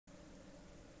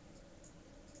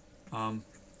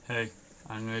Hey,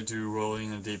 I'm gonna do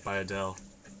Rolling in the Deep by Adele.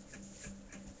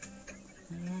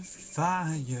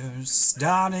 Fire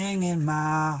starting in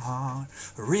my heart,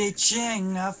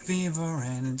 reaching a fever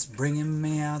and it's bringing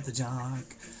me out the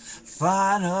dark.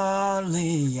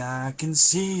 Finally, I can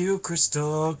see you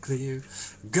crystal clear.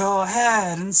 Go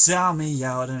ahead and sell me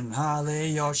out and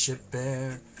holly your ship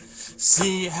bare.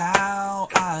 See how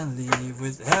I leave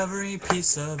with every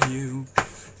piece of you.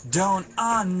 Don't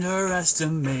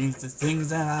underestimate the things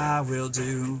that I will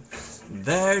do.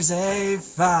 There's a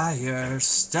fire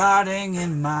starting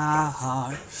in my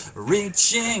heart,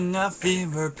 reaching a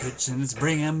fever pitch and it's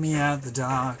bringing me out the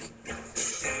dark.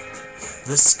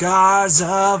 The scars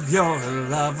of your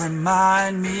love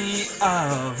remind me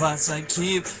of us. They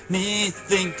keep me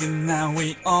thinking that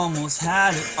we almost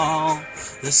had it all.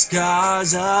 The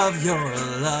scars of your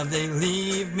love, they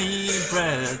leave me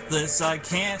breathless. I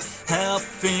can't help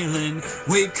feeling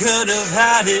we could have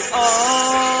had it all.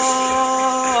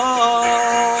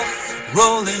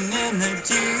 Rolling in the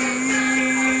deep,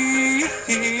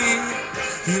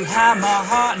 you have my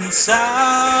heart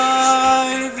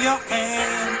inside of your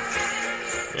hand.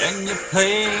 And you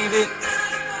played it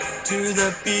to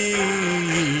the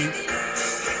beat.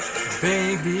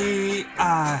 Baby,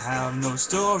 I have no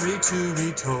story to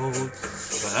be told,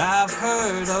 but I've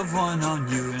heard of one on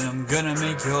you and I'm gonna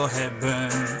make your head burn.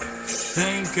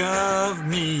 Think of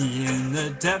me in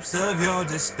the depths of your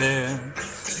despair.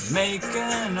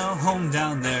 Making a home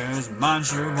down there as mine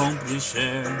sure won't be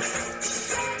shared.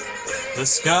 The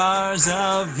scars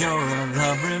of your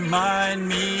love remind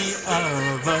me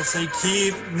of us. They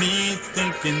keep me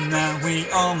thinking that we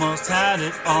almost had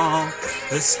it all.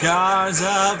 The scars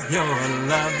of your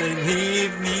love, they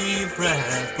leave me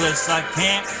breathless. I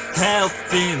can't help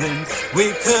feeling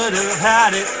we could have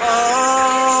had it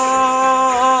all.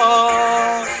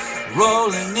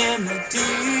 Rolling in the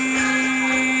deep,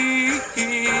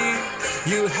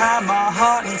 you have my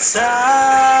heart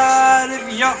inside of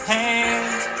your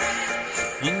hands.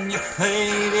 And you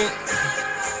played it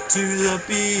to the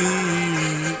beat.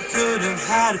 Could have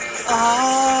had it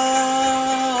all.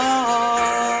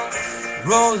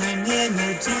 Rolling in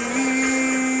the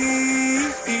deep,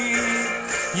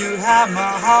 you have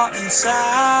my heart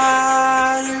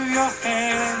inside of your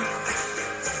hand.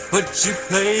 But you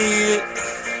played it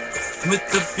with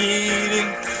the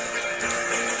beating.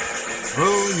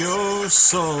 Throw your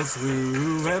soul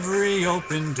through every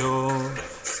open door.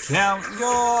 Count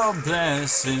your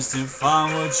blessings to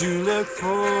find what you look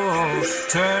for.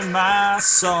 Turn my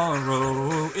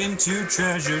sorrow into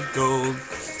treasured gold.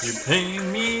 You pay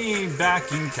me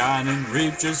back in kind and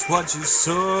reap just what you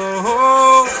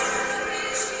sow.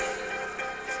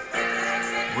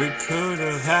 We could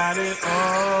have had it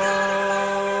all.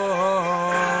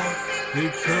 We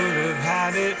could have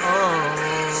had it all.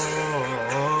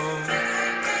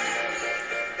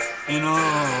 And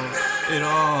all, it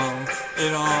all.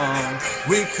 It all.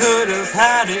 We could have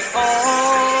had it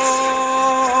all.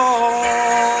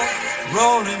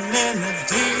 Rolling in the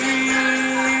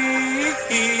deep,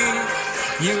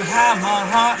 you have my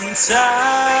heart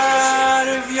inside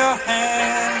of your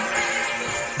hand.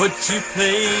 But you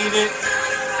played it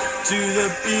to the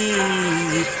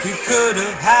beat. We could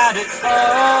have had it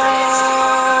all.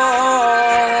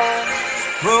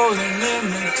 Rolling in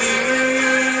the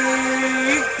deep,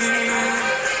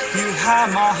 you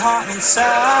have my heart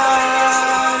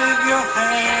inside of your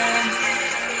hand.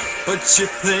 But you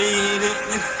played it,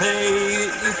 you played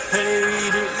it, you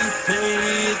played it, you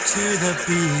played it to the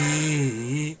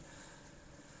beat.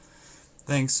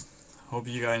 Thanks. Hope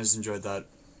you guys enjoyed that.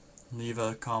 Leave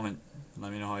a comment.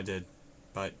 Let me know how I did.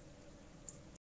 Bye.